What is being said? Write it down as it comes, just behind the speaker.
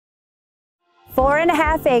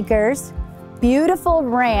4.5 acres, beautiful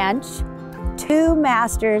ranch, 2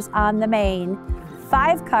 masters on the main,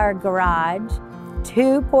 5-car garage,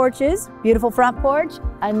 2 porches, beautiful front porch,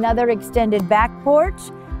 another extended back porch,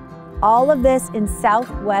 all of this in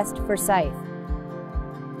Southwest Forsyth.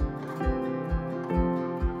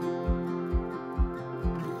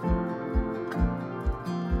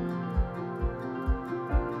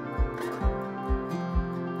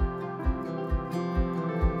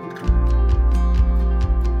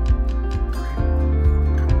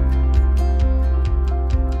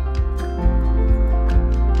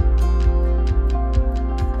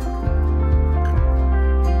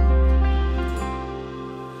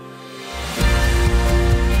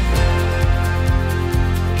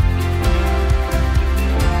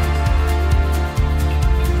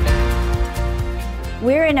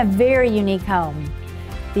 We're in a very unique home.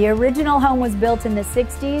 The original home was built in the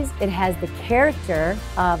 60s. It has the character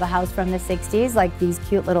of a house from the 60s, like these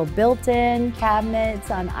cute little built-in cabinets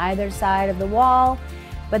on either side of the wall.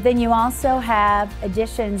 But then you also have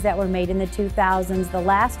additions that were made in the 2000s, the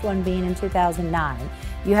last one being in 2009.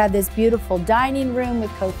 You have this beautiful dining room with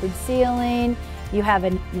coffered ceiling. You have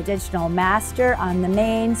an additional master on the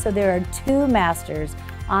main, so there are 2 masters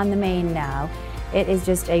on the main now. It is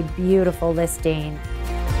just a beautiful listing.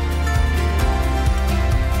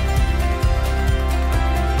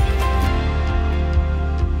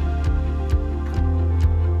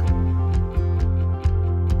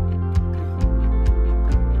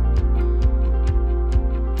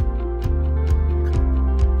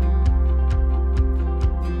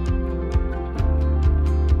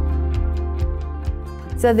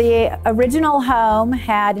 So the original home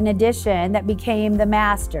had an addition that became the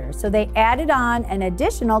master. So they added on an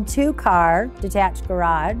additional 2-car detached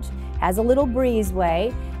garage, has a little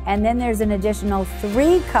breezeway, and then there's an additional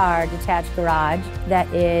 3-car detached garage that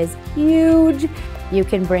is huge. You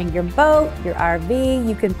can bring your boat, your RV,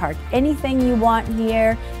 you can park anything you want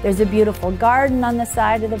here. There's a beautiful garden on the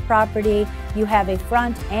side of the property. You have a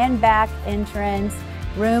front and back entrance,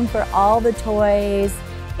 room for all the toys,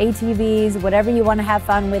 ATVs, whatever you want to have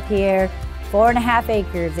fun with here. 4.5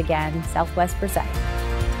 acres again, Southwest Forsyth.